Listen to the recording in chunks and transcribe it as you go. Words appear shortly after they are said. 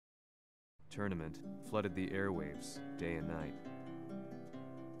tournament flooded the airwaves day and night.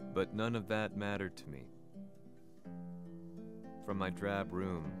 But none of that mattered to me. From my drab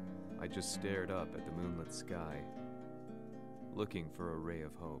room, I just stared up at the moonlit sky, looking for a ray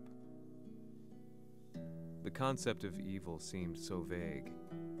of hope. The concept of evil seemed so vague.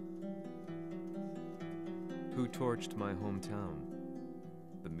 Who torched my hometown?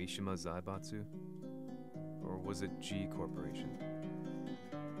 The Mishima Zaibatsu? Or was it G Corporation?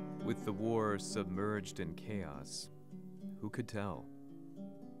 With the war submerged in chaos, who could tell?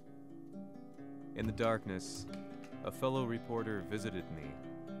 In the darkness, a fellow reporter visited me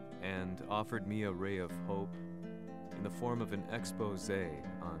and offered me a ray of hope in the form of an expose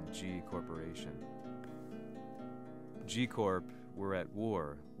on G Corporation. G Corp were at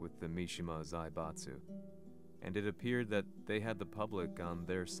war with the Mishima Zaibatsu, and it appeared that they had the public on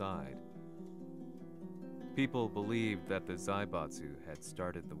their side. People believed that the Zaibatsu had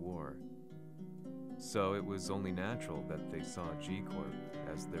started the war, so it was only natural that they saw G Corp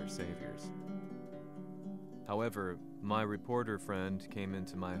as their saviors. However, my reporter friend came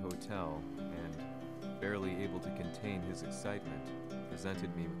into my hotel and, barely able to contain his excitement,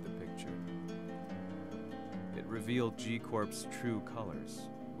 presented me with the picture. It revealed G Corp's true colors,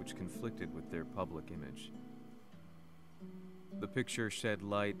 which conflicted with their public image. The picture shed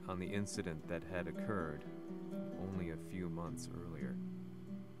light on the incident that had occurred only a few months earlier.